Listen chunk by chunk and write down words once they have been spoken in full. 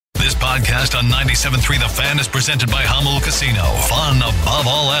This podcast on 97.3 The Fan is presented by Hummel Casino. Fun above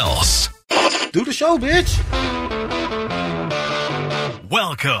all else. Do the show, bitch.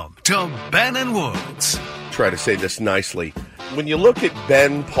 Welcome to Ben and Woods. Try to say this nicely. When you look at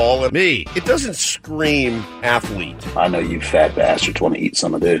Ben, Paul, and me, it doesn't scream athlete. I know you fat bastards want to eat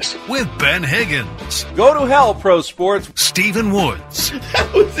some of this. With Ben Higgins. Go to hell, pro sports. Stephen Woods.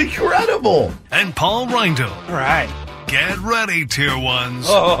 That was incredible. And Paul Reindl. All right. Get ready, tier ones.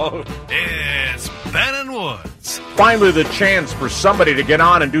 Oh. It's Ben and Woods. Finally, the chance for somebody to get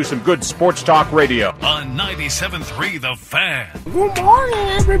on and do some good sports talk radio. On 97.3 The Fan. Good morning,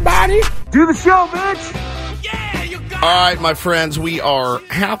 everybody. Do the show, bitch. Yeah, you got it. All right, my friends, we are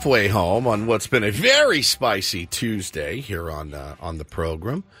halfway home on what's been a very spicy Tuesday here on the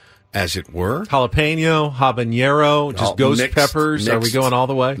program, as it were. Jalapeno, habanero, just All ghost mixed- peppers. Are we mixed- going all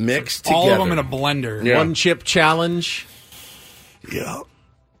the way? Mixed together. All of them in a blender. Yeah. One chip challenge. Yeah.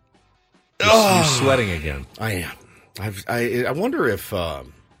 You're sweating again. I am. I wonder if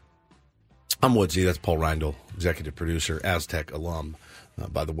I'm Woodsy. That's Paul Reindl, executive producer, Aztec alum,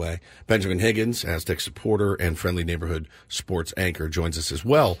 by the way. Benjamin Higgins, Aztec supporter and friendly neighborhood sports anchor, joins us as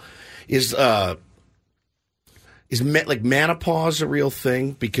well. Is like menopause a real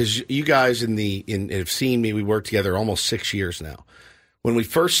thing? Because you guys have seen me. We worked together almost 6 years now. When we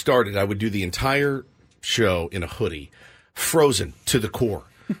first started, I would do the entire show in a hoodie, frozen to the core.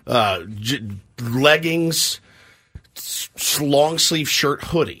 Leggings, long sleeve shirt,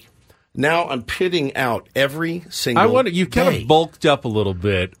 hoodie. Now I'm pitting out every single I wonder, you kind day. of bulked up a little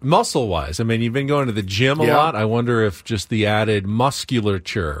bit, muscle-wise. I mean, you've been going to the gym a lot. I wonder if just the added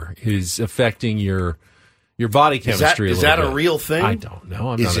musculature is affecting your body chemistry Is a that little bit. a real thing? I don't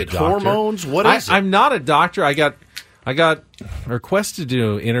know. I'm Is not a it doctor. hormones? What is it? I'm not a doctor. I got requested to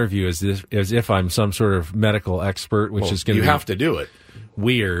do an interview as if I'm some sort of medical expert, which is going to you be have to do it.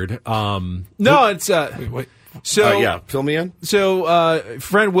 weird. No, it's Wait. so Yeah, fill me in. So,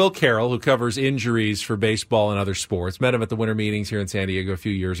 friend Will Carroll, who covers injuries for baseball and other sports, met him at the winter meetings here in San Diego a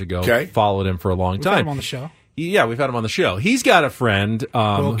few years ago. Okay. Followed him for a long We've time. had him on the show. Yeah, we've had him on the show. He's got a friend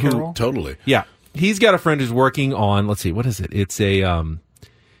Will Carroll? Totally. Yeah, he's got a friend who's working on. Let's see, what is it? It's a.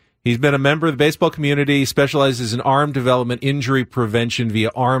 He's been a member of the baseball community, specializes in arm development, injury prevention via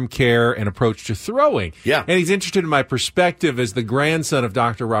arm care, and approach to throwing. Yeah. And he's interested in my perspective as the grandson of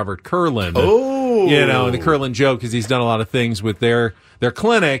Dr. Robert Kurland. Oh. You know, and the Kurland joke, because he's done a lot of things with their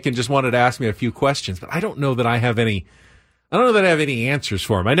clinic and just wanted to ask me a few questions. But I don't know that I have any answers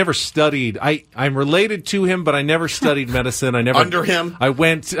for him. I never studied. I'm related to him, but I never studied medicine. I never Under him? I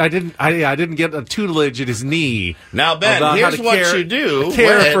didn't get a tutelage at his knee. Now, Ben, about here's how to what care, you do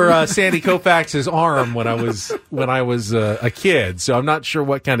Care when- for Sandy Koufax's arm when I was a kid. So I'm not sure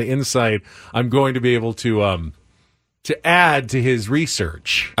what kind of insight I'm going to be able to add to his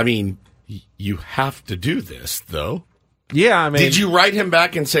research. I mean, you have to do this, though. Yeah, I mean, Did you write him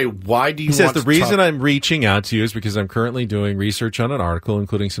back and say, why do you he says want the to reason talk? I'm reaching out to you is because I'm currently doing research on an article,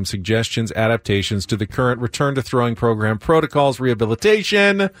 including some suggestions, adaptations to the current return to throwing program protocols,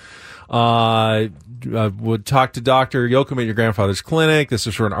 rehabilitation. Would talk to Dr. Yoakum at your grandfather's clinic. This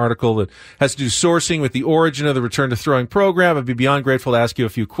is for an article that has to do sourcing with the origin of the return to throwing program. I'd be beyond grateful to ask you a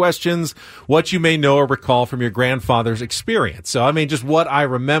few questions, what you may know or recall from your grandfather's experience. So, I mean, just what I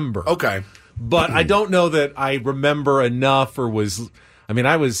remember. Okay. But I don't know that I remember enough or I was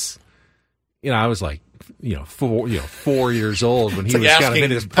like, 4 years old when he like was kind of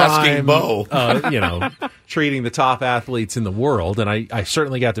in his prime, Bo. treating the top athletes in the world. And I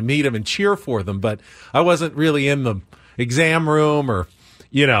certainly got to meet him and cheer for them, but I wasn't really in the exam room or,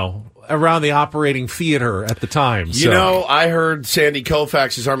 around the operating theater at the time. I heard Sandy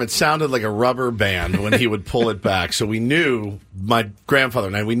Koufax's arm. It sounded like a rubber band when he would pull it back. So we knew, my grandfather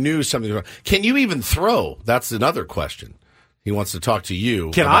and I, we knew something was wrong. Can you even throw? That's another question. He wants to talk to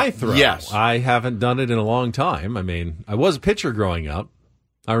you. Can I throw? Yes. I haven't done it in a long time. I mean, I was a pitcher growing up.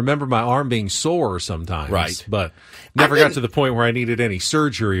 I remember my arm being sore sometimes. Right. But never got to the point where I needed any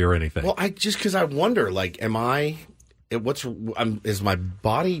surgery or anything. Well, because I wonder, is my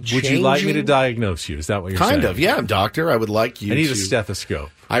body changing? Would you like me to diagnos you? Is that what you're saying? Kind of, yeah, doctor. I would like you I need to. a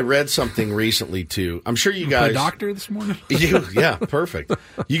stethoscope. I read something recently, too. I'm sure you The guys. doctor this morning? Yeah, perfect.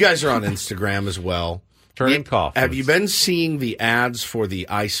 You guys are on Instagram as well. Turning coffins. Have you been seeing the ads for the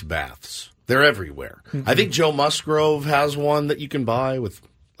ice baths? They're everywhere. Mm-hmm. I think Joe Musgrove has one that you can buy with,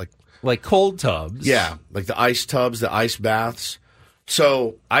 like cold tubs? yeah, like the ice tubs, the ice baths.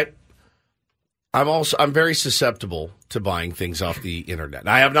 So I'm very susceptible to buying things off the internet.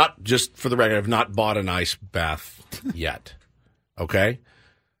 I have not, just for the record, I have not bought an ice bath yet. Okay?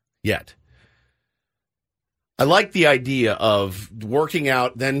 Yet. I like the idea of working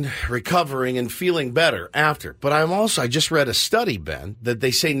out, then recovering and feeling better after. But I just read a study, Ben, that they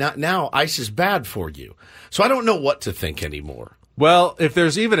say not now ice is bad for you. So I don't know what to think anymore. Well, if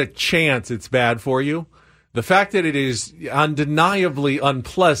there's even a chance it's bad for you, the fact that it is undeniably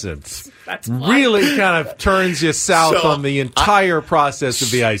unpleasant really kind of turns you south on the entire process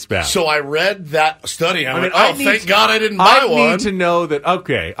of the ice bath. So I read that study. I went, thank God I didn't buy one. I need to know that,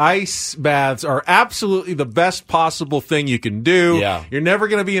 okay, ice baths are absolutely the best possible thing you can do. Yeah. You're never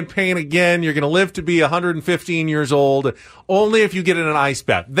going to be in pain again. You're going to live to be 115 years old, only if you get in an ice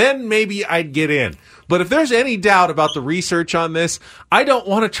bath. Then maybe I'd get in. But if there's any doubt about the research on this, I don't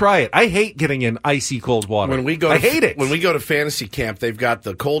want to try it. I hate getting in icy cold water. I hate it. When we go to fantasy camp, they've got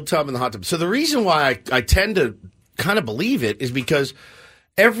the cold tub and the hot tub. So the reason why I tend to kind of believe it is because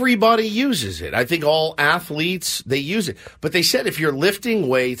everybody uses it. I think all athletes, they use it. But they said if you're lifting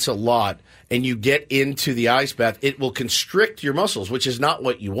weights a lot and you get into the ice bath, it will constrict your muscles, which is not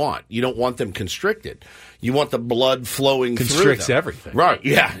what you want. You don't want them constricted. You want the blood flowing through them. Constricts everything. Right,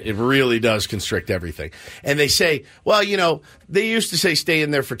 yeah, it really does constrict everything. And they say, well, they used to say stay in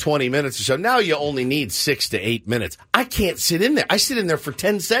there for 20 minutes or so. Now you only need 6 to 8 minutes. I can't sit in there. I sit in there for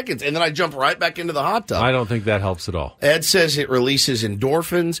 10 seconds, and then I jump right back into the hot tub. I don't think that helps at all. Ed says it releases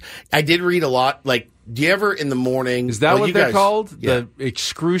endorphins. I did read a lot, do you ever in the morning... Is that what they're called? Yeah. The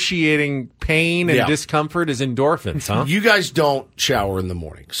excruciating pain and discomfort is endorphins, huh? You guys don't shower in the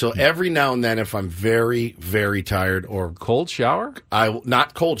morning. So every now and then, if I'm very, very tired or... Cold shower?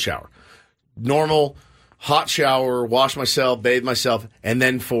 Not cold shower. Normal, hot shower, wash myself, bathe myself, and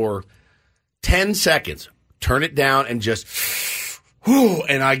then for 10 seconds, turn it down and just...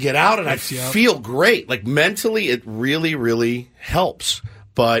 and I get out and I feel great. Mentally, it really, really helps.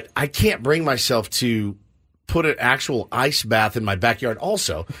 But I can't bring myself to put an actual ice bath in my backyard.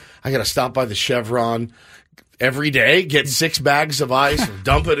 Also, I got to stop by the Chevron every day, get 6 bags of ice,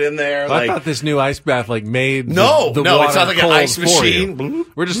 dump it in there. I thought this new ice bath made the water it's not like an ice for machine.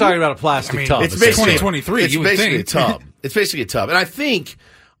 You. We're just talking about a plastic tub. It's basically 2023. It's basically a tub. It's basically a tub, and I think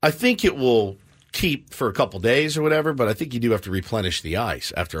it will keep for a couple days or whatever. But I think you do have to replenish the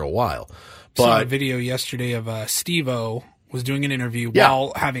ice after a while. Saw a video yesterday of Steve-O was doing an interview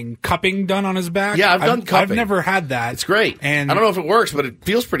while having cupping done on his back. Yeah, I've done cupping. I've never had that. It's great. And I don't know if it works, but it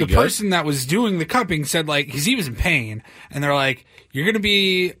feels pretty good. The person that was doing the cupping said, because he was in pain, and they're like, you're going to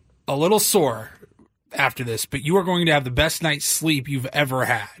be a little sore after this, but you are going to have the best night's sleep you've ever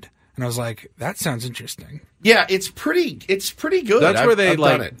had. And I was like, that sounds interesting. Yeah, it's pretty good. That's where they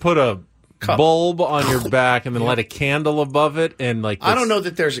put a bulb on your back and then light a candle above it and I don't know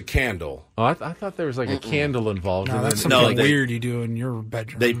that there's a candle. Oh, I thought there was a candle involved. No, that's something weird you do in your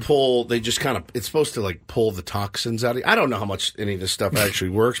bedroom. They just kind of, it's supposed to pull the toxins out of you. I don't know how much any of this stuff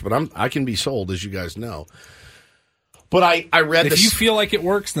actually works, but I can be sold, as you guys know. But I read this. If you feel like it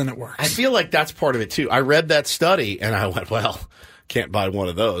works, then it works. I feel like that's part of it too. I read that study and I went, well, can't buy one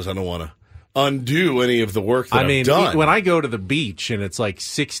of those. I don't want to undo any of the work that I've done. When I go to the beach and it's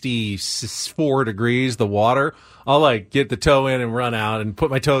 64 degrees, the water, I'll get the toe in and run out and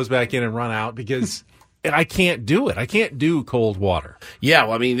put my toes back in and run out because I can't do it. I can't do cold water. Yeah,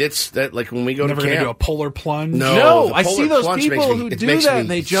 well, it's that when we go to camp. Never gonna do a polar plunge? No, I see those people who do that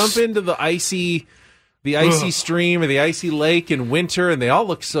and they jump into the icy stream or the icy lake in winter and they all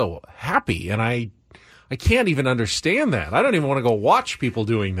look so happy and I can't even understand that. I don't even want to go watch people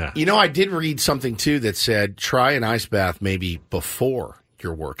doing that. I did read something, too, that said try an ice bath maybe before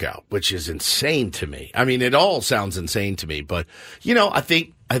your workout, which is insane to me. It all sounds insane to me. But, I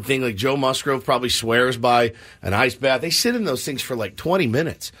think Joe Musgrove probably swears by an ice bath. They sit in those things for 20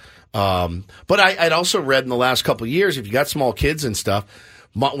 minutes. But I'd also read in the last couple of years, if you got small kids and stuff,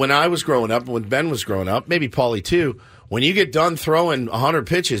 when I was growing up, when Ben was growing up, maybe Paulie too, when you get done throwing 100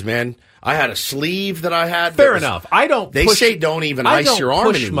 pitches, man, I had a sleeve that I had. Fair enough. They say don't even ice your arm anymore.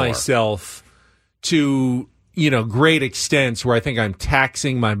 I don't push myself to, great extents where I think I'm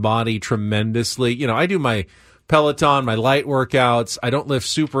taxing my body tremendously. I do my Peloton, my light workouts. I don't lift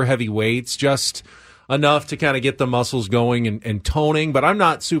super heavy weights, just enough to kind of get the muscles going and toning, but I'm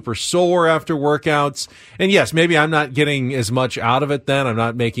not super sore after workouts. And yes, maybe I'm not getting as much out of it then. I'm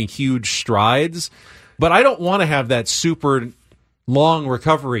not making huge strides, but I don't want to have that super long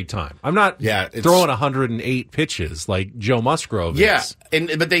recovery time. I'm not throwing 108 pitches like Joe Musgrove is.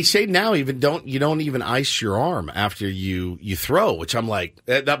 But they say now you don't even ice your arm after you throw, which I'm like,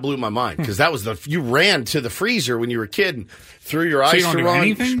 that blew my mind because that was you ran to the freezer when you were a kid and threw your ice you don't do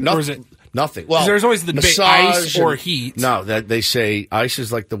anything? Or is it Nothing. Well, there's always the debate, ice or heat. No, that they say ice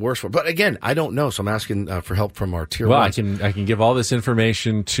is like the worst one. But again, I don't know, so I'm asking for help from our tier Well, ones. I can give all this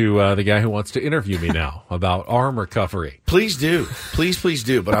information to the guy who wants to interview me now about arm recovery. Please do. Please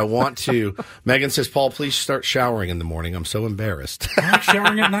do. But I want to. Megan says, Paul, please start showering in the morning. I'm so embarrassed. I'm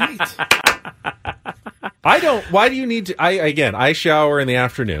showering at night. I don't. Why do you need to? I shower in the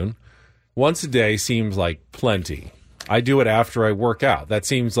afternoon. Once a day seems like plenty. I do it after I work out. That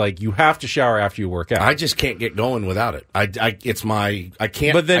seems like you have to shower after you work out. I just can't get going without it. I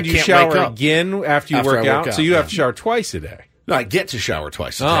can't. But then I you can't shower wake up again after you work out. So you have to shower twice a day. No, I get to shower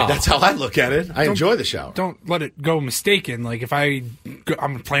twice a day. Oh. That's how I look at it. I enjoy the shower. Don't let it go mistaken. Like if I'm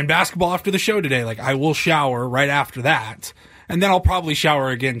playing basketball after the show today, like I will shower right after that. And then I'll probably shower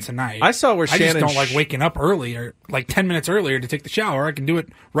again tonight. I saw where Shannon... I just don't like waking up early or like 10 minutes earlier to take the shower. I can do it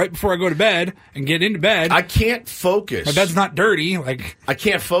right before I go to bed and get into bed. I can't focus. My bed's not dirty. Like I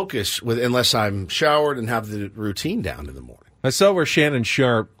can't focus unless I'm showered and have the routine down in the morning. I saw where Shannon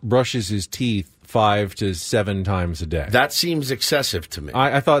Sharp brushes his teeth 5 to 7 times a day. That seems excessive to me.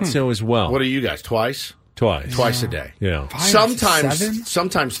 I thought so as well. What are you guys, twice? Twice a day. Yeah. 5 to 7?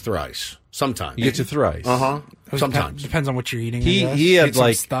 Sometimes thrice. Sometimes. You get to thrice. Uh-huh. Sometimes. Depends on what you're eating. He had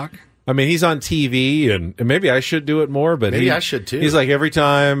like stuck. I mean, he's on TV, and maybe I should do it more, but maybe I should too. He's like every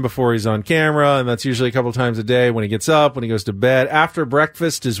time before he's on camera, and that's usually a couple times a day when he gets up, when he goes to bed, after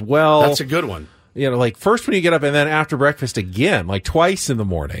breakfast as well. That's a good one. You know, like first when you get up, and then after breakfast again, like twice in the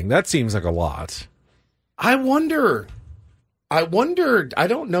morning. That seems like a lot. I wonder. I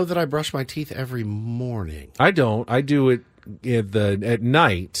don't know that I brush my teeth every morning. I don't. I do it at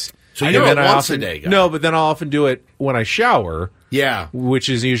night. So you're a once-a-day guy. No, but then I'll often do it when I shower. Yeah. Which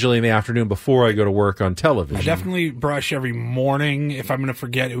is usually in the afternoon before I go to work on television. I definitely brush every morning. If I'm going to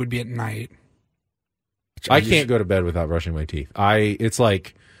forget, it would be at night. I can't go to bed without brushing my teeth. It's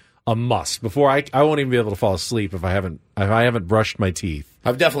like a must. Before I won't even be able to fall asleep if I haven't brushed my teeth.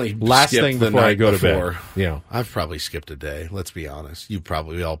 I've definitely last skipped thing the before night I go before. to bed. Yeah, I've probably skipped a day. Let's be honest. We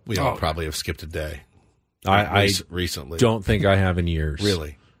all probably have skipped a day. I recently don't think I have in years.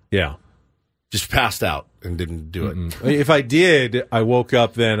 Really? Yeah. Just passed out and didn't do it. If I did, I woke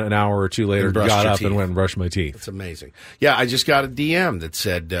up then an hour or two later, got up and went and brushed my teeth. It's amazing. Yeah, I just got a DM that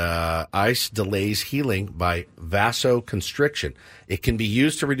said ice delays healing by vasoconstriction. It can be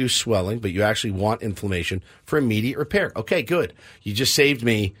used to reduce swelling, but you actually want inflammation for immediate repair. Okay, good. You just saved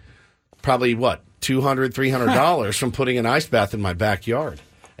me probably, $200, $300 from putting an ice bath in my backyard.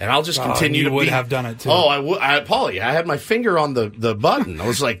 And I'll just continue to would have done it too. Oh, I would. Paulie, I had my finger on the button. I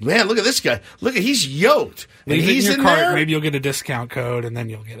was like, man, look at this guy. Look at he's yoked. And Leave he's it in in your cart. there. Maybe you'll get a discount code, and then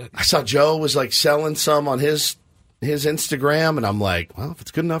you'll get it. I saw Joe was like selling some on his Instagram, and I'm like, well, if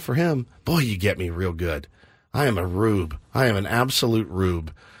it's good enough for him, boy, you get me real good. I am a rube. I am an absolute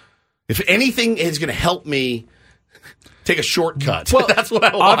rube. If anything is going to help me take a shortcut, well, that's what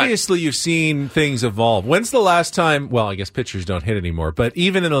I want. Obviously, you've seen things evolve. When's the last time? Well, I guess pitchers don't hit anymore, but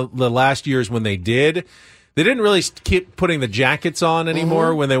even in the last years when they didn't really keep putting the jackets on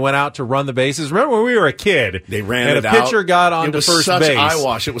anymore when they went out to run the bases. Remember when we were a kid? They ran and it a pitcher out. got on It to was first such base.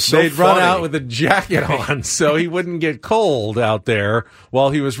 eyewash. It was so They'd run funny. out with a jacket on so he wouldn't get cold out there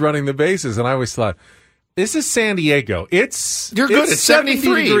while he was running the bases. And I always thought, this is San Diego. You're good. It's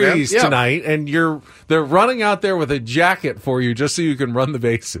 73 degrees man. Yeah. tonight, and they're running out there with a jacket for you just so you can run the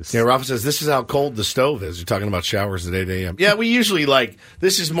bases. Yeah, Rafa says this is how cold the stove is. You're talking about showers at 8 a.m. Yeah, we usually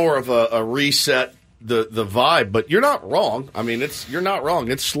this is more of a reset the vibe, but you're not wrong. I mean, you're not wrong.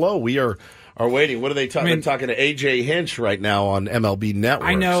 It's slow. We are waiting. What are they talking? They're talking to AJ Hinch right now on MLB Network.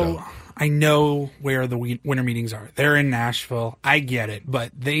 I know where the winter meetings are. They're in Nashville. I get it.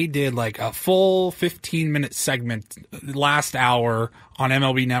 But they did like a full 15-minute segment last hour on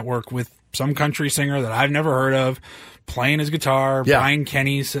MLB Network with some country singer that I've never heard of playing his guitar. Yeah. Brian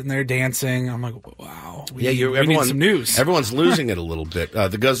Kenny sitting there dancing. I'm like, wow. We everyone, need some news. Everyone's losing it a little bit. The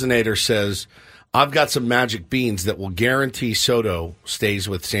Guzzinator says, I've got some magic beans that will guarantee Soto stays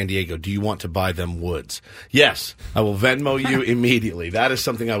with San Diego. Do you want to buy them woods? Yes, I will Venmo you immediately. That is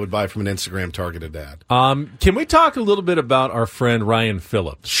something I would buy from an Instagram targeted ad. Can we talk a little bit about our friend Ryan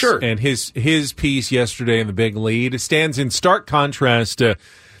Phillips? Sure. And his piece yesterday in the Big Lead stands in stark contrast to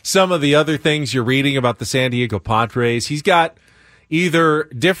some of the other things you're reading about the San Diego Padres. He's got either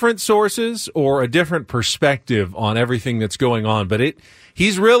different sources or a different perspective on everything that's going on, but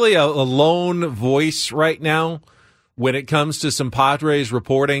he's really a lone voice right now when it comes to some Padres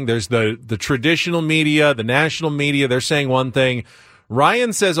reporting. There's the traditional media, the national media, they're saying one thing.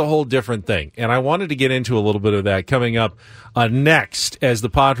 Ryan says a whole different thing, and I wanted to get into a little bit of that coming up next as the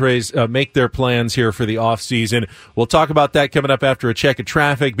Padres make their plans here for the offseason. We'll talk about that coming up after a check of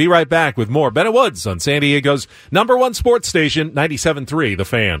traffic. Be right back with more Bennett Woods on San Diego's #1 sports station, 97.3 The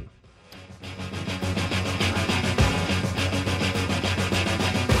Fan.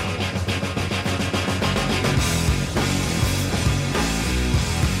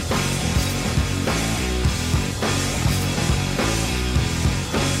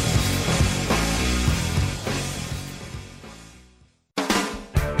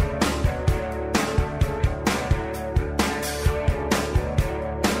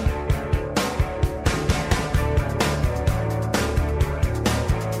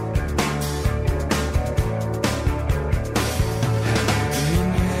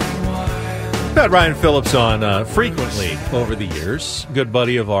 Had Ryan Phillips on frequently over the years, good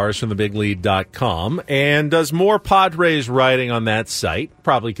buddy of ours from thebiglead.com, and does more Padres writing on that site,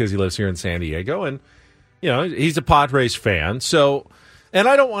 probably because he lives here in San Diego, and he's a Padres fan. So, and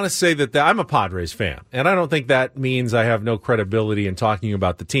I don't want to say that I'm a Padres fan, and I don't think that means I have no credibility in talking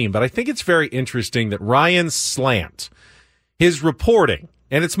about the team, but I think it's very interesting that Ryan's slant, his reporting,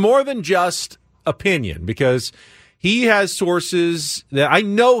 and it's more than just opinion, because he has sources that I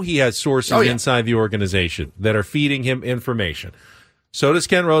know he has sources inside the organization that are feeding him information. So does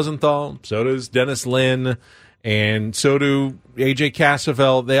Ken Rosenthal. So does Dennis Lin. And so do AJ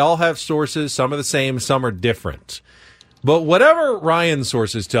Cassavell. They all have sources. Some are the same. Some are different. But whatever Ryan's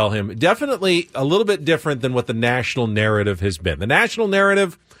sources tell him, definitely a little bit different than what the national narrative has been. The national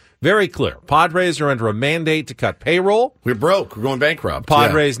narrative, very clear. Padres are under a mandate to cut payroll. We're broke. We're going bankrupt.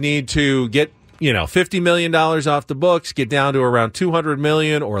 Padres need to get $50 million off the books, get down to around $200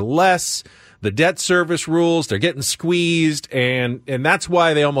 million or less. The debt service rules, they're getting squeezed, and that's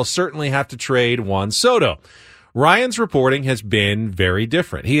why they almost certainly have to trade Juan Soto. Ryan's reporting has been very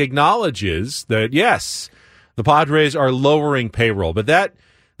different. He acknowledges that, yes, the Padres are lowering payroll, but that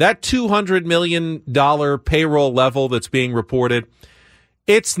 $200 million payroll level that's being reported,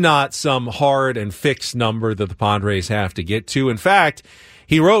 it's not some hard and fixed number that the Padres have to get to. In fact,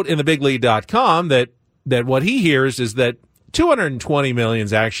 he wrote in thebiglead.com that what he hears is that $220 million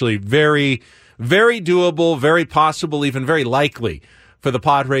is actually very, very doable, very possible, even very likely for the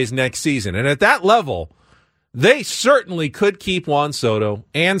Padres next season. And at that level, they certainly could keep Juan Soto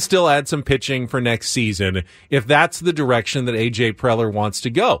and still add some pitching for next season if that's the direction that A.J. Preller wants to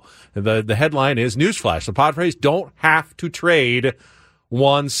go. The headline is, newsflash, the Padres don't have to trade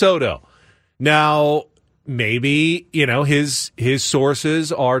Juan Soto. Now, maybe, his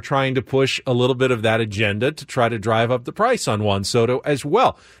sources are trying to push a little bit of that agenda to try to drive up the price on Juan Soto as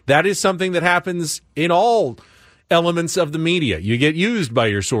well. That is something that happens in all elements of the media. You get used by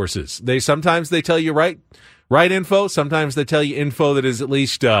your sources. Sometimes they tell you right info. Sometimes they tell you info that is at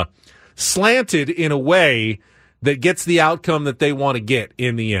least slanted in a way that gets the outcome that they want to get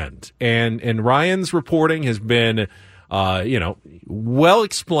in the end. And Ryan's reporting has been, well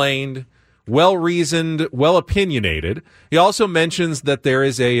explained, well-reasoned, well-opinionated. He also mentions that there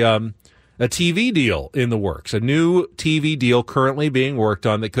is a TV deal in the works, a new TV deal currently being worked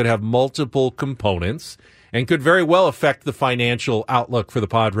on that could have multiple components and could very well affect the financial outlook for the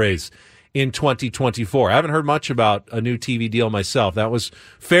Padres in 2024. I haven't heard much about a new TV deal myself. That was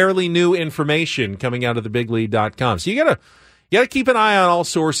fairly new information coming out of thebiglead.com. So you gotta keep an eye on all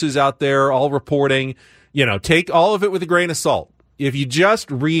sources out there, all reporting. Take all of it with a grain of salt. If you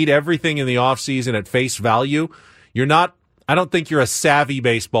just read everything in the offseason at face value, I don't think you're a savvy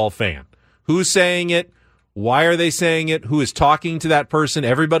baseball fan. Who's saying it? Why are they saying it? Who is talking to that person?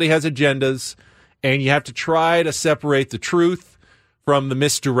 Everybody has agendas, and you have to try to separate the truth from the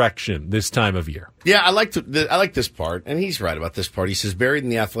misdirection this time of year. Yeah, I like this part, and he's right about this part. He says, buried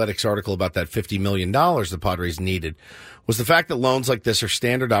in the Athletics article about that $50 million the Padres needed was the fact that loans like this are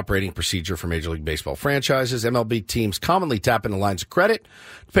standard operating procedure for Major League Baseball franchises. MLB teams commonly tap into lines of credit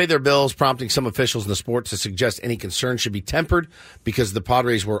to pay their bills, prompting some officials in the sport to suggest any concern should be tempered because the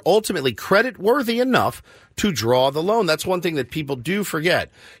Padres were ultimately credit-worthy enough to draw the loan. That's one thing that people do forget.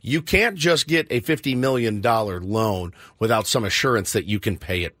 You can't just get a $50 million loan without some assurance that you can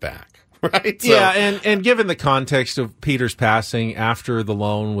pay it back. Right? So, yeah, and given the context of Peter's passing after the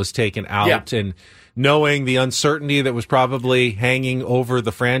loan was taken out and knowing the uncertainty that was probably hanging over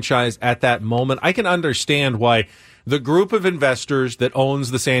the franchise at that moment, I can understand why the group of investors that owns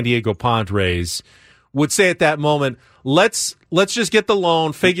the San Diego Padres would say at that moment, let's just get the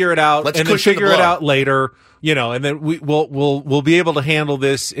loan, figure it out, Let's and then cushion the figure it blow. out later. And then we'll be able to handle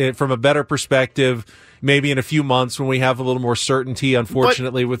this from a better perspective, maybe in a few months when we have a little more certainty.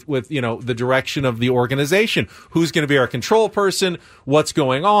 Unfortunately, with the direction of the organization, who's going to be our control person, what's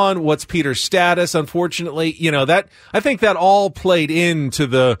going on, what's Peter's status. Unfortunately, that I think that all played into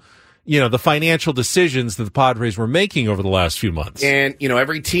the financial decisions that the Padres were making over the last few months. And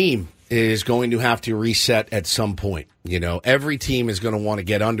every team is going to have to reset at some point. Every team is going to want to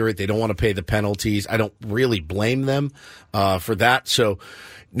get under it. They don't want to pay the penalties. I don't really blame them for that. So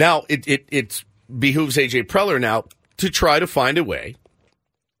now it behooves A.J. Preller now to try to find a way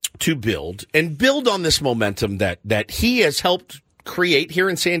to build on this momentum that he has helped create here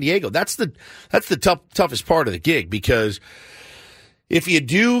in San Diego. That's the toughest part of the gig, because if you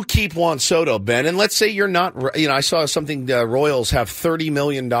do keep Juan Soto, Ben, and let's say you're not, I saw something, Royals have $30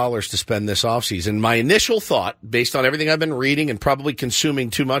 million to spend this offseason. My initial thought, based on everything I've been reading and probably consuming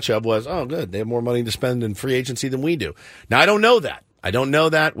too much of, was, oh, good, they have more money to spend in free agency than we do. Now, I don't know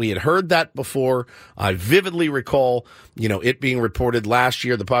that. We had heard that before. I vividly recall, it being reported last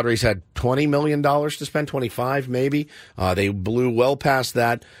year the Padres had $20 million to spend, 25 maybe. They blew well past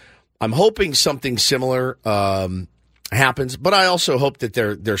that. I'm hoping something similar happens, but I also hope that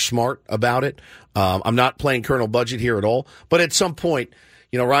they're smart about it. I'm not playing Colonel Budget here at all, but at some point,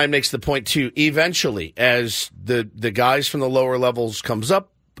 Ryan makes the point too, eventually, as the guys from the lower levels come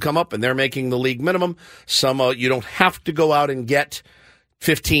up and they're making the league minimum, you don't have to go out and get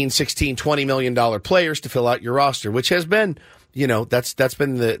 15, 16, $20 million players to fill out your roster, which has been, that's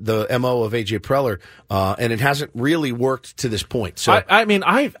been the MO of A.J. Preller, and it hasn't really worked to this point. So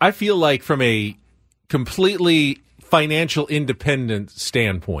I feel like from a completely financial independent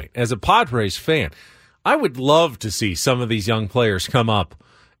standpoint, as a Padres fan, I would love to see some of these young players come up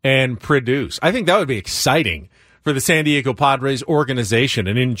and produce. I think that would be exciting for the San Diego Padres organization,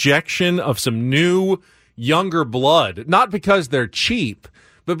 an injection of some new, younger blood, not because they're cheap,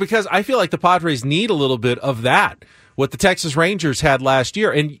 but because I feel like the Padres need a little bit of that, what the Texas Rangers had last year.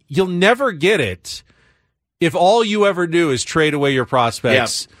 And you'll never get it if all you ever do is trade away your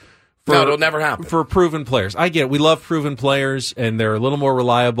prospects. Yeah. No, it'll never happen. For proven players. I get it. We love proven players, and they're a little more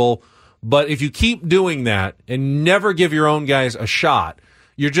reliable. But if you keep doing that and never give your own guys a shot,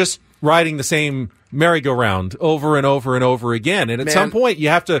 you're just riding the same merry-go-round over and over and over again. And at some point, you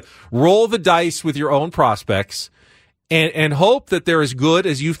have to roll the dice with your own prospects and hope that they're as good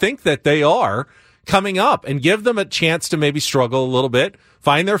as you think that they are coming up, and give them a chance to maybe struggle a little bit,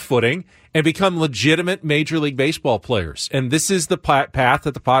 find their footing, and become legitimate Major League Baseball players. And this is the path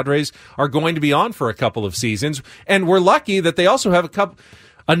that the Padres are going to be on for a couple of seasons. And we're lucky that they also have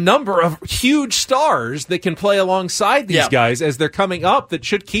a number of huge stars that can play alongside these guys as they're coming up, that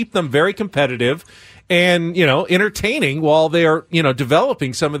should keep them very competitive and, entertaining while they're,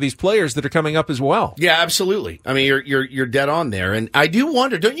 developing some of these players that are coming up as well. Yeah, absolutely. I mean, you're dead on there. And I do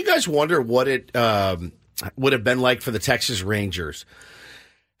wonder, don't you guys wonder what it would have been like for the Texas Rangers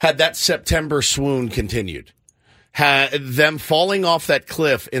had that September swoon continued? Had them falling off that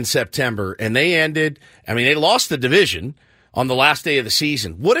cliff in September, and they lost the division on the last day of the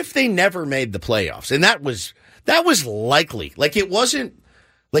season. What if they never made the playoffs? And that was likely. Like, it wasn't,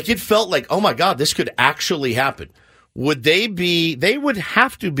 like, it felt like, oh my God, this could actually happen. They would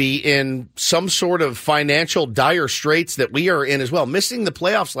have to be in some sort of financial dire straits that we are in as well. Missing the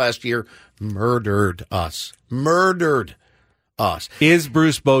playoffs last year murdered us. Is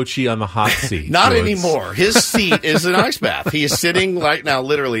Bruce Bochy on the hot seat? Not anymore. His seat is an ice bath. He is sitting right now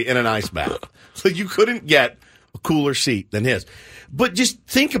literally in an ice bath. So you couldn't get a cooler seat than his. But just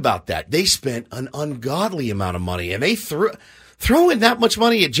think about that. They spent an ungodly amount of money, and they throwing that much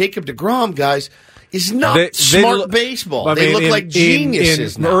money at Jacob deGrom, guys, is not smart baseball. They look like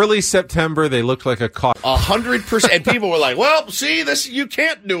geniuses in now. Early September, they looked like a car. 100%. And people were like, well, see, this, you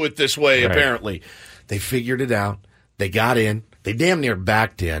can't do it this way, right. Apparently. They figured it out. They got in. They damn near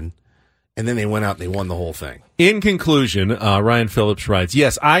backed in. And then they went out and they won the whole thing. In conclusion, Ryan Phillips writes,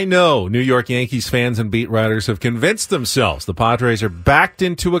 yes, I know New York Yankees fans and beat writers have convinced themselves the Padres are backed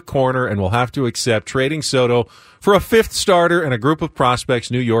into a corner and will have to accept trading Soto for a fifth starter and a group of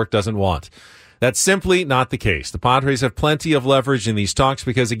prospects New York doesn't want. That's simply not the case. The Padres have plenty of leverage in these talks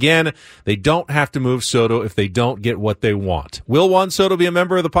because, again, they don't have to move Soto if they don't get what they want. Will Juan Soto be a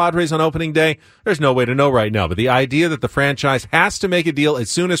member of the Padres on opening day? There's no way to know right now, but the idea that the franchise has to make a deal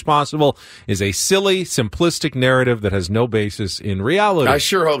as soon as possible is a silly, simplistic narrative that has no basis in reality. I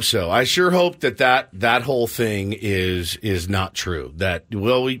sure hope so. I sure hope that whole thing is not true. That,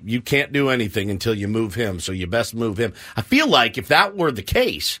 well, you can't do anything until you move him, so you best move him. I feel like if that were the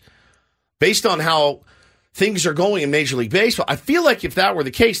case, based on how things are going in Major League Baseball, I feel like if that were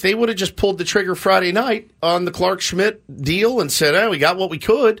the case, they would have just pulled the trigger Friday night on the Clark Schmidt deal and said, "Oh, we got what we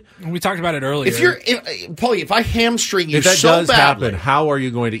could." We talked about it earlier. Paulie, if I hamstring you if that so does badly, happen, how are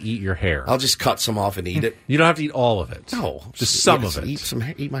you going to eat your hair? I'll just cut some off and eat it. You don't have to eat all of it. No, just some of it.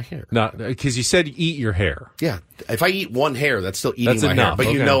 Eat my hair. No, because you said eat your hair. Yeah, if I eat one hair, that's still eating That's my hair. enough. But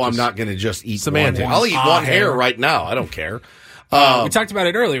Okay. I'm not going to just eat Semantics. one hair. I'll eat one hair right now. I don't care. We talked about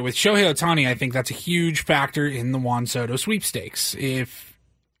it earlier with Shohei Ohtani. I think that's a huge factor in the Juan Soto sweepstakes. If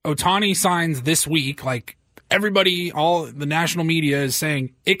Ohtani signs this week, like everybody, all the national media is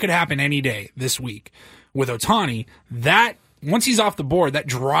saying, it could happen any day this week. With Ohtani, that once he's off the board, that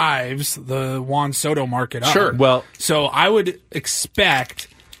drives the Juan Soto market up. Sure. Well, So I would expect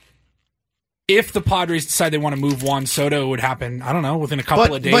if the Padres decide they want to move Juan Soto, it would happen, I don't know, within a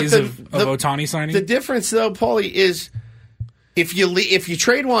couple of days of Ohtani signing. The difference, though, Paulie, is if you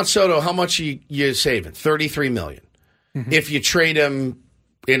trade Juan Soto, how much you saving? $33 million. Mm-hmm. If you trade him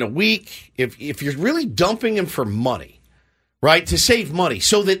in a week, if you're really dumping him for money, right, to save money,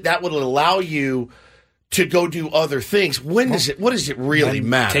 so that would allow you to go do other things. What does it really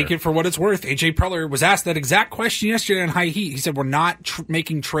matter? Take it for what it's worth. AJ Preller was asked that exact question yesterday on High Heat. He said, we're not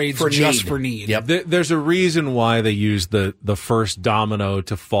making trades for need. Yep. There's a reason why they use the first domino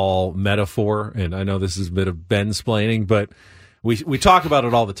to fall metaphor, and I know this is a bit of Ben-splaining, but we talk about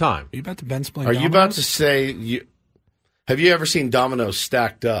it all the time. Are you about to Ben-splain Are dominoes? you about to say, have you ever seen dominoes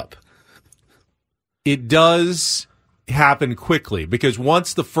stacked up? It does happen quickly, because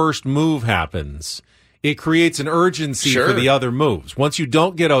once the first move happens, it creates an urgency for the other moves. Once you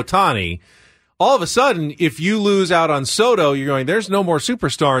don't get Ohtani, all of a sudden, if you lose out on Soto, you're going, there's no more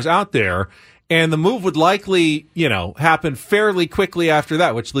superstars out there. And the move would likely, happen fairly quickly after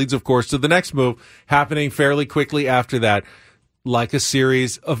that, which leads, of course, to the next move happening fairly quickly after that, like a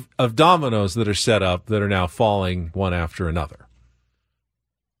series of dominoes that are set up that are now falling one after another.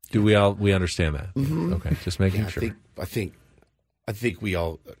 Do we understand that? Mm-hmm. Okay, just making sure. I think we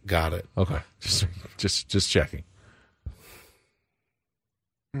all got it. Okay, just checking.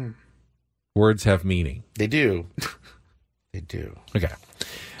 Words have meaning. They do. They do. Okay.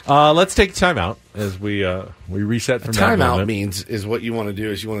 Let's take a timeout as we reset from that timeout moment. is what you want to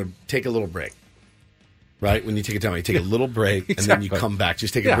do is you want to take a little break. Right? When you take a timeout, you take a little break, and then you come back.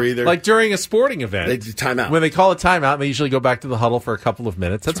 Just take a breather. Like during a sporting event. They do timeout. When they call a timeout, they usually go back to the huddle for a couple of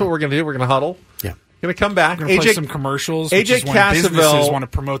minutes. That's what we're going to do. We're going to huddle. Yeah. Going to come back. We're going to play some commercials. Which AJ is when businesses Cassavell want to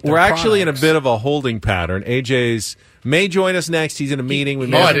promote their We're actually products. in a bit of a holding pattern. AJ's may join us next. He's in a meeting. We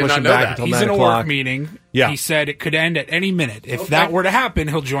may have to push him back until He's 9 in a o'clock. work meeting. Yeah. He said it could end at any minute. If that were to happen,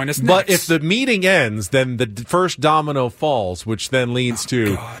 he'll join us next. But if the meeting ends, then the first domino falls, which then leads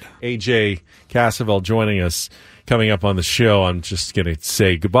to AJ Cassavell joining us coming up on the show. I'm just going to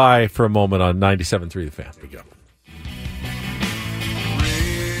say goodbye for a moment on 97.3 The Fan. Here we go.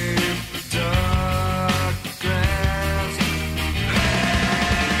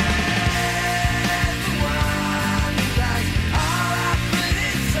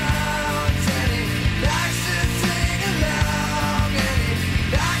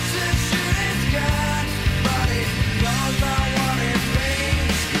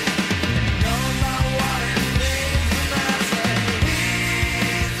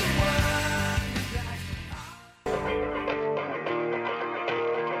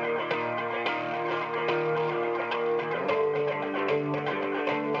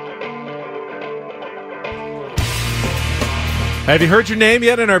 Have you heard your name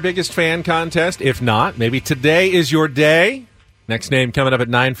yet in our biggest fan contest? If not, maybe today is your day. Next name coming up at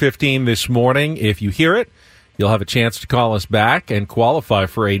 9:15 this morning. If you hear it, you'll have a chance to call us back and qualify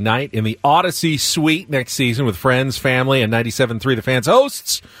for a night in the Odyssey Suite next season with friends, family, and 97.3 The Fan's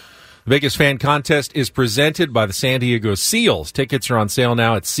hosts. The biggest fan contest is presented by the San Diego Seals. Tickets are on sale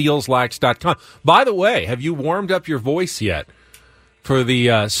now at sealslax.com. By the way, have you warmed up your voice yet for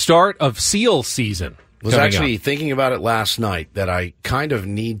the start of Seal season? I was actually thinking about it last night that I kind of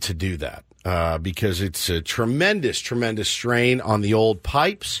need to do that because it's a tremendous, tremendous strain on the old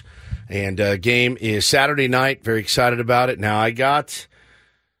pipes. And game is Saturday night. Very excited about it. Now, I got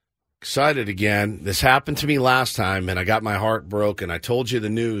excited again. This happened to me last time, and I got my heart broken. I told you the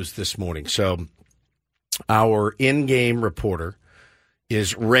news this morning. So our in-game reporter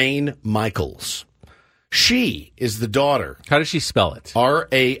is Rain Michaels. She is the daughter. How does she spell it?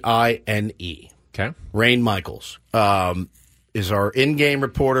 Raine. Okay. Rain Michaels is our in-game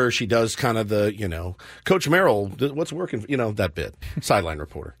reporter. She does kind of the, Coach Merrill, what's working, that bit. Sideline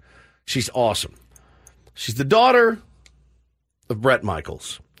reporter. She's awesome. She's the daughter of Brett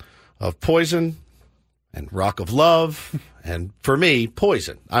Michaels of Poison and Rock of Love, and for me,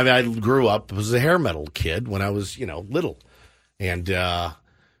 Poison. I mean, I grew up as a hair metal kid when I was, little. And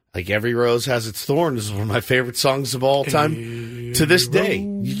like Every Rose Has Its Thorns is one of my favorite songs of all time to this day.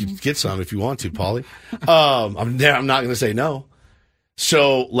 You can get some if you want to, Paulie. I'm not going to say no.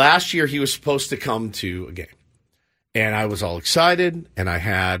 So last year he was supposed to come to a game. And I was all excited, and I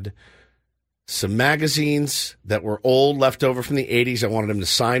had some magazines that were old, left over from the 80s. I wanted him to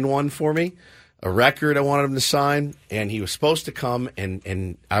sign one for me, a record I wanted him to sign, and he was supposed to come,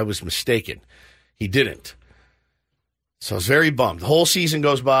 and I was mistaken. He didn't. So I was very bummed. The whole season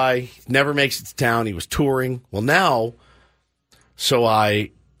goes by, never makes it to town. He was touring. Well, now, so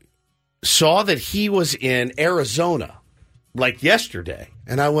I saw that he was in Arizona, like yesterday,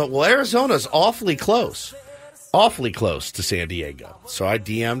 and I went, well, Arizona's awfully close to San Diego. So I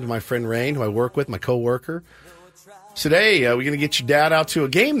DM'd my friend Rain, who I work with, my coworker, said, hey, we're going to get your dad out to a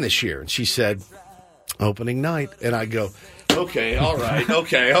game this year. And she said, opening night. And I go, okay, all right,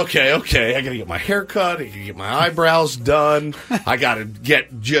 okay. I got to get my hair cut. I got to get my eyebrows done. I got to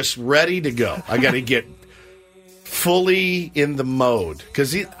get just ready to go. I got to get fully in the mode.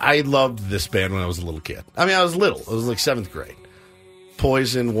 Because I loved this band when I was a little kid. I mean, I was little. I was like 7th grade.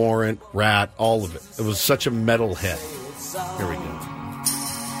 Poison, Warrant, Rat, all of it. It was such a metal hit. Here we go.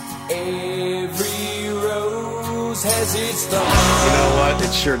 Every rose has its thorn. You know what?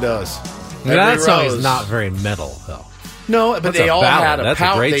 It sure does. That song is not very metal, though. No, but That's they a all ballad. had a That's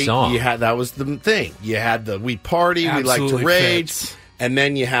a great song. That was the thing. You had the We Party, Absolutely We Like to Rage, fits. and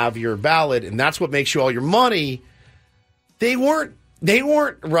then you have your ballad, and that's what makes you all your money. They weren't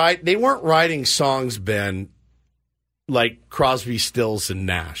writing songs, Ben, like Crosby, Stills, and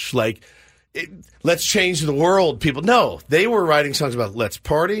Nash. Like, let's change the world, people. No, they were writing songs about let's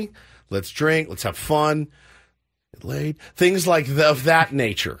party, let's drink, let's have fun, get laid, things like of that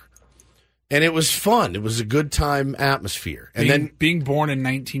nature. And it was fun. It was a good time atmosphere. And being born in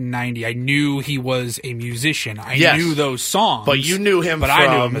 1990, I knew he was a musician. I Yes. knew those songs. But you knew him But from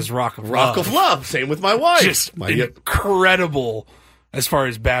I knew him as Rock of Love. Rock of Love. Same with my wife. Just incredible as far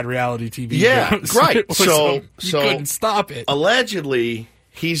as bad reality TV Yeah, goes. right. It was So you couldn't stop it. Allegedly,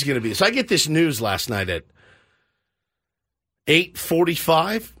 he's going to be. So I get this news last night at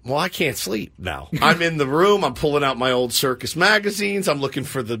 8:45. Well, I can't sleep now. I'm in the room. I'm pulling out my old circus magazines. I'm looking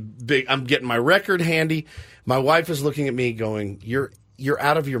for I'm getting my record handy. My wife is looking at me going, You're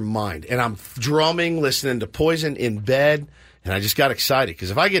out of your mind. And I'm drumming, listening to Poison in bed. And I just got excited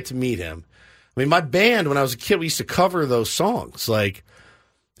because if I get to meet him, I mean, my band, when I was a kid, we used to cover those songs. Like,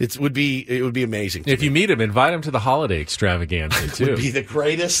 it would be amazing. If you meet him, invite him to the holiday extravaganza, It too. would be the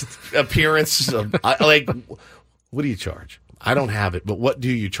greatest appearance of, what do you charge? I don't have it, but what do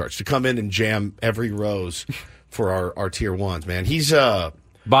you charge to come in and jam Every Rose for our tier ones, man? He's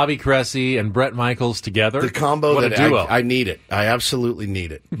Bobby Cressy and Bret Michaels together. the combo What that a duo. I need it. I absolutely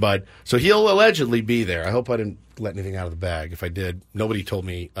need it. But so he'll allegedly be there. I hope I didn't let anything out of the bag. If I did, nobody told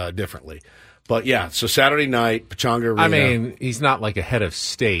me differently. But yeah, so Saturday night, Pechanga Arena. I mean, he's not like a head of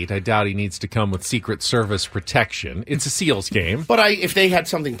state. I doubt he needs to come with Secret Service protection. It's a SEALs game. But if they had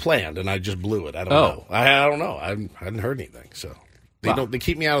something planned and I just blew it, I don't know. I don't know. I hadn't heard anything. So they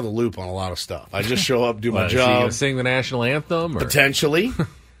keep me out of the loop on a lot of stuff. I just show up, do my Is he job. going to sing the national anthem? Or? Potentially.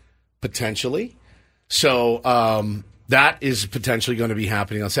 So that is potentially going to be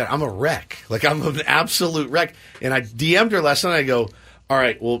happening on Saturday. I'm a wreck. Like, I'm an absolute wreck. And I DM'd her last night. I go, all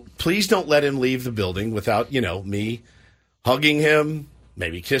right, well, please don't let him leave the building without, me hugging him,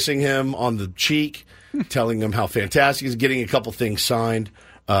 maybe kissing him on the cheek, telling him how fantastic he is, getting a couple things signed.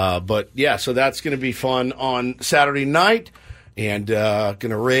 But, yeah, so that's going to be fun on Saturday night. And going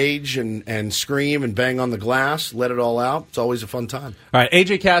to rage and scream and bang on the glass, let it all out. It's always a fun time. All right,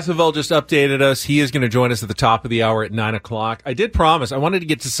 AJ Cassavell just updated us. He is going to join us at the top of the hour at 9 o'clock. I did promise I wanted to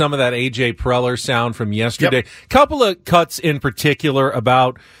get to some of that AJ Preller sound from yesterday. Yep. Couple of cuts in particular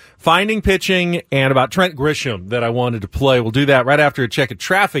about finding pitching and about Trent Grisham that I wanted to play. We'll do that right after a check of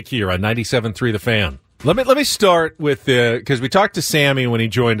traffic here on 97.3 The Fan. Let me start with because we talked to Sammy when he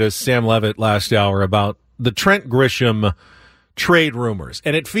joined us, Sam Levitt, last hour about the Trent Grisham trade rumors,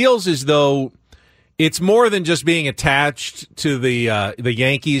 and it feels as though it's more than just being attached to the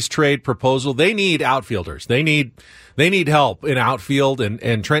Yankees trade proposal. They need outfielders. They need help in outfield,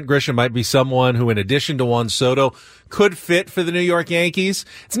 and Trent Grisham might be someone who, in addition to Juan Soto, could fit for the New York Yankees.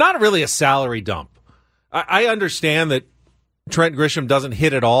 It's not really a salary dump. I understand that Trent Grisham doesn't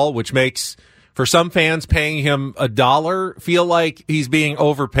hit at all, which makes, for some fans, paying him $1 feel like he's being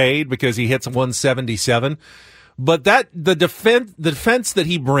overpaid because he hits 177. But the defense that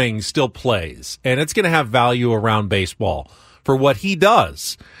he brings still plays, and it's going to have value around baseball for what he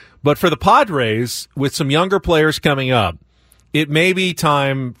does. But for the Padres, with some younger players coming up, it may be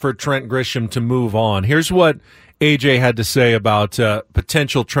time for Trent Grisham to move on. Here's what AJ had to say about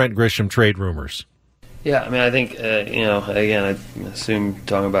potential Trent Grisham trade rumors. Yeah, I mean, I think, again, I assume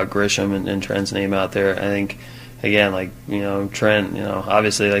talking about Grisham and Trent's name out there, I think, again, Trent,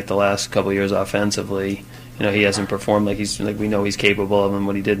 obviously, the last couple of years offensively, he hasn't performed like we know he's capable of, and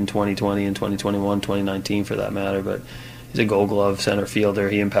what he did in 2020 and 2021, 2019 for that matter, but he's a Gold Glove center fielder.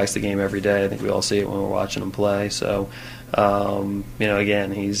 He impacts the game every day. I think we all see it when we're watching him play. So, again,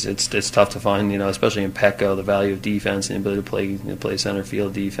 it's tough to find, especially in Petco, the value of defense and the ability to play center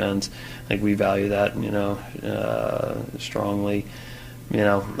field defense. I think we value that, strongly.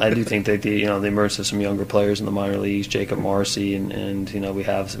 I do think that the emergence of some younger players in the minor leagues, Jacob Marcy, and we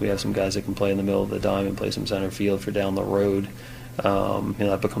have some guys that can play in the middle of the diamond and play some center field for down the road.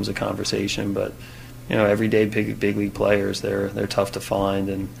 That becomes a conversation, but everyday big league players, they're tough to find,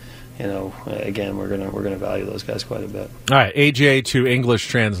 and again, we're gonna value those guys quite a bit. All right, AJ to English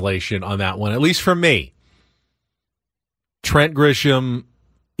translation on that one, at least for me. Trent Grisham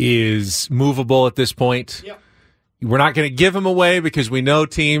is movable at this point. Yep. We're not going to give him away because we know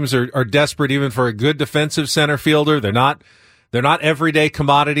teams are desperate even for a good defensive center fielder. They're not everyday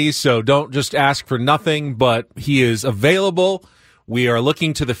commodities, so don't just ask for nothing, but he is available. We are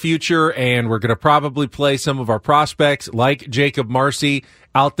looking to the future, and we're going to probably play some of our prospects like Jacob Marcy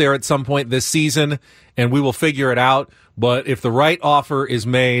out there at some point this season, and we will figure it out. But if the right offer is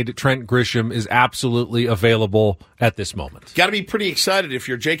made, Trent Grisham is absolutely available at this moment. Got to be pretty excited if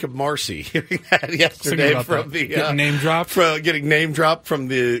you're Jacob Marcy hearing that yesterday from the getting name dropped. Getting name dropped from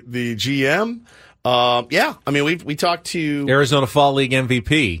the GM. Yeah, I mean we talked to Arizona Fall League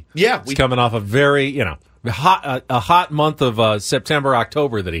MVP. Yeah, he's coming off a very a hot month of September,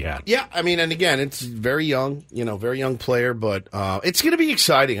 October that he had. Yeah, I mean, and again, it's very young, very young player, but it's going to be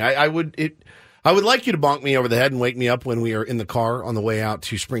exciting. I would like you to bonk me over the head and wake me up when we are in the car on the way out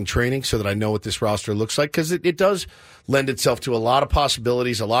to spring training so that I know what this roster looks like, because it does lend itself to a lot of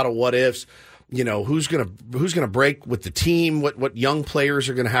possibilities, a lot of what ifs. Who's gonna break with the team? What young players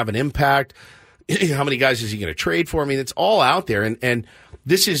are going to have an impact? How many guys is he going to trade for? I mean, it's all out there, and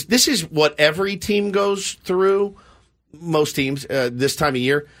this is what every team goes through. Most teams this time of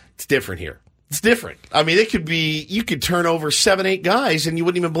year. It's different here. It's different. I mean, you could turn over 7-8 guys and you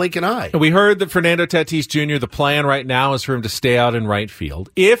wouldn't even blink an eye. We heard that Fernando Tatis Jr., the plan right now is for him to stay out in right field.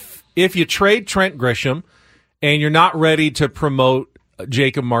 If you trade Trent Grisham and you're not ready to promote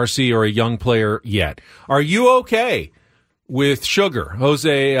Jacob Marcy or a young player yet, are you okay with Sugar,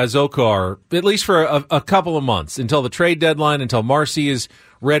 Jose Azocar, at least for a couple of months until the trade deadline, until Marcy is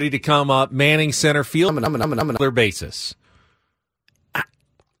ready to come up, manning center field on a regular basis?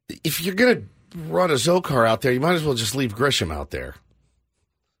 If you're going to run a Zokar out there, you might as well just leave Grisham out there.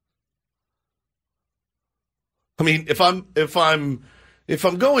 I mean, if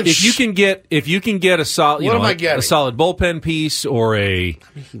you can get a solid, a solid bullpen piece or a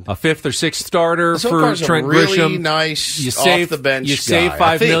fifth or sixth starter for Trent really Grisham, nice you save off the bench. You save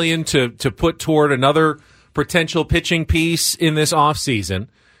 $5 million to put toward another potential pitching piece in this offseason.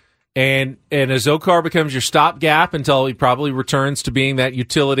 And Azokar becomes your stopgap until he probably returns to being that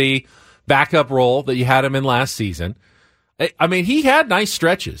utility backup role that you had him in last season. I mean, he had nice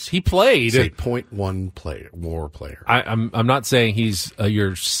stretches. He played. He's a .1 WAR player. I'm not saying he's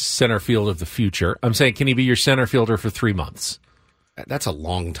your center field of the future. I'm saying, can he be your center fielder for 3 months? That's a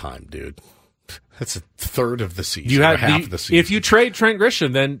long time, dude. That's a third of the season. Half of the season. If you trade Trent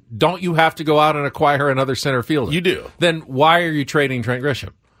Grisham, then don't you have to go out and acquire another center fielder? You do. Then why are you trading Trent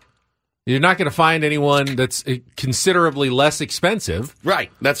Grisham? You're not going to find anyone that's considerably less expensive.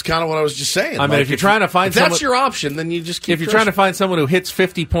 Right. That's kind of what I was just saying. I mean, if you're trying to find someone, that's your option, then you just keep If you're trying to find someone who hits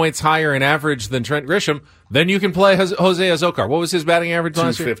 50 points higher in average than Trent Grisham, then you can play Jose Azocar. What was his batting average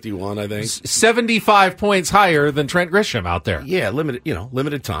last year? 251, I think. 75 points higher than Trent Grisham out there. Yeah,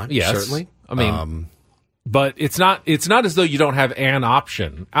 limited time. Yes. Certainly. I mean, but it's not as though you don't have an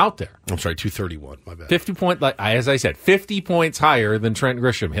option out there. I'm sorry, 231, my bad. 50 point, as I said, 50 points higher than Trent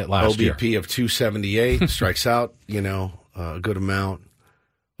Grisham hit last year. OBP of 278, strikes out, a good amount.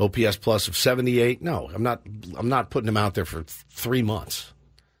 OPS plus of 78. No, I'm not putting him out there for 3 months.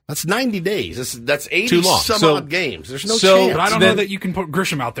 That's 90 days. That's 80 some odd games. There's no chance. But I don't know that you can put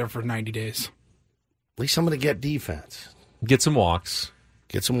Grisham out there for 90 days. At least I'm going to get defense. Get some walks.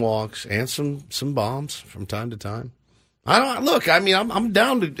 And some bombs from time to time. I'm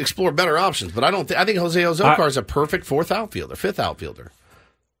down to explore better options, but I think Jose Azocar is a perfect fifth outfielder.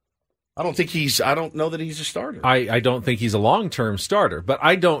 I don't know that he's a starter. I don't think he's a long-term starter, but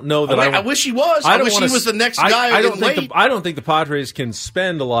I don't know that I wish he was. I wish he was the next guy. I don't think the Padres can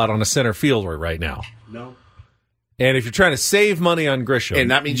spend a lot on a center fielder right now. No. And if you're trying to save money on Grisham,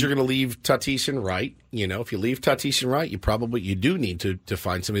 and that means you're going to leave Tatis and Wright. If you leave Tatis and Wright, you do need to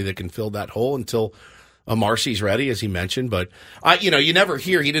find somebody that can fill that hole until Marcy's ready, as he mentioned. But you never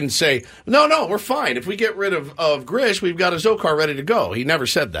hear he didn't say, no, we're fine. If we get rid of Grish, we've got a Zokar ready to go. He never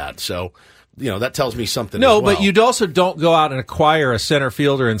said that. So that tells me something. No, as well. but you also don't go out and acquire a center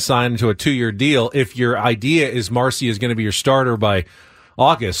fielder and sign into a 2-year deal if your idea is Marcy is going to be your starter by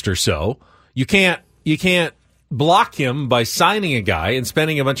August or so. You can't block him by signing a guy and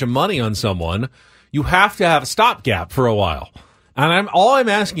spending a bunch of money on someone. You have to have a stopgap for a while. And all I'm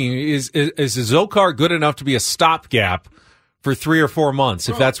asking is Zokar good enough to be a stopgap for 3 or 4 months,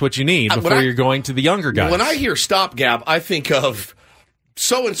 if that's what you need, before you're going to the younger guys? When I hear stopgap, I think of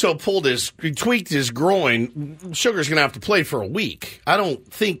so-and-so tweaked his groin. Sugar's going to have to play for a week. I don't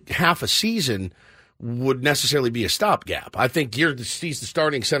think half a season would necessarily be a stopgap. I think he's the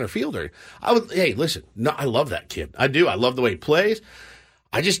starting center fielder. Hey, listen, I love that kid. I do. I love the way he plays.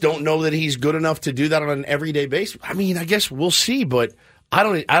 I just don't know that he's good enough to do that on an everyday basis. I mean, I guess we'll see, but I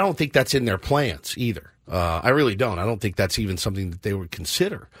don't think that's in their plans either. I really don't. I don't think that's even something that they would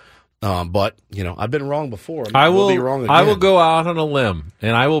consider. But I've been wrong before. I will be wrong again. I will go out on a limb,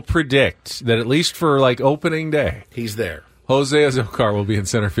 and I will predict that at least for opening day, he's there. Jose Zokar will be in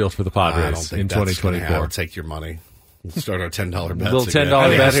center field for the Padres in 2024. I'll take your money. We'll start our $10 bet. Little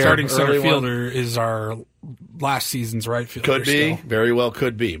 $10 bet here. Starting center fielder is our last season's right fielder. Could be. Still. Very well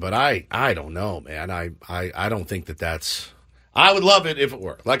could be. But I don't know, man. I don't think that's... I would love it if it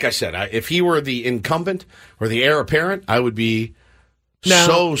were. Like I said, if he were the incumbent or the heir apparent, I would be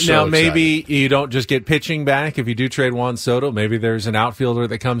so Now, maybe excited. you don't just get pitching back if you do trade Juan Soto. Maybe there's an outfielder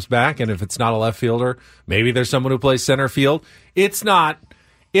that comes back, and if it's not a left fielder, maybe there's someone who plays center field. It's not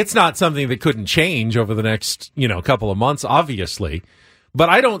something that couldn't change over the next couple of months, obviously. But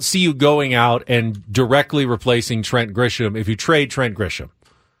I don't see you going out and directly replacing Trent Grisham if you trade Trent Grisham.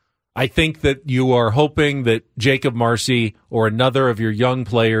 I think that you are hoping that Jacob Marcy or another of your young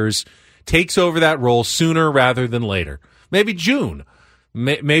players takes over that role sooner rather than later. Maybe June.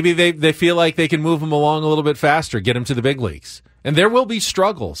 Maybe they feel like they can move him along a little bit faster, get him to the big leagues. And there will be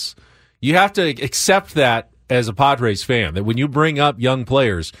struggles. You have to accept that as a Padres fan, that when you bring up young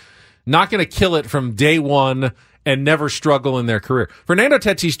players, not going to kill it from day one and never struggle in their career. Fernando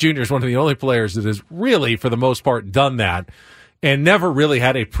Tatis Jr. is one of the only players that has really, for the most part, done that and never really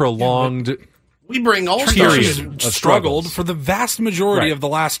had a prolonged we bring all-stars. period Struggled for the vast majority of the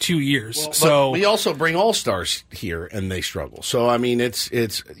last 2 years. Well, so we also bring all-stars here, and they struggle. So, I mean, it's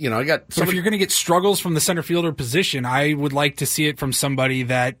I got... But if you're going to get struggles from the center fielder position, I would like to see it from somebody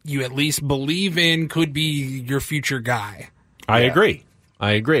that you at least believe in could be your future guy. I agree.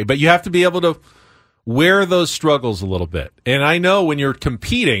 But you have to be able to wear those struggles a little bit. And I know when you're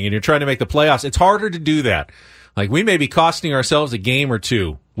competing and you're trying to make the playoffs, it's harder to do that. Like, we may be costing ourselves a game or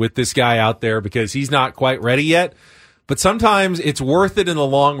two with this guy out there because he's not quite ready yet. But sometimes it's worth it in the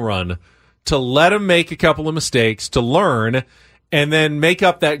long run to let him make a couple of mistakes, to learn, and then make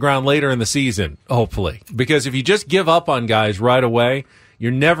up that ground later in the season, hopefully. Because if you just give up on guys right away,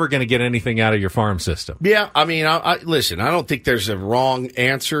 you're never going to get anything out of your farm system. Yeah, I mean, listen, I don't think there's a wrong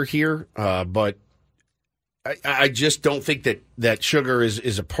answer here, but I just don't think that Sugar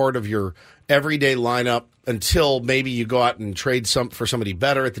is a part of your everyday lineup until maybe you go out and trade for somebody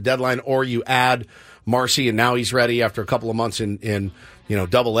better at the deadline, or you add Marcy and now he's ready after a couple of months in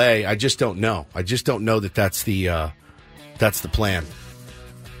Double-A. I just don't know. I just don't know that's the plan.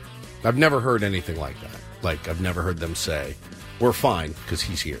 I've never heard anything like that. Like, I've never heard them say, we're fine because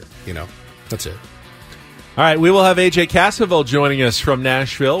he's here. That's it. All right, we will have A.J. Cassavell joining us from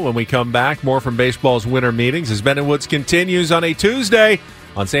Nashville when we come back. More from baseball's winter meetings as Ben and Woods continues on a Tuesday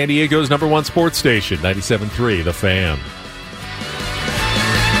on San Diego's #1 sports station, 97.3 The Fan.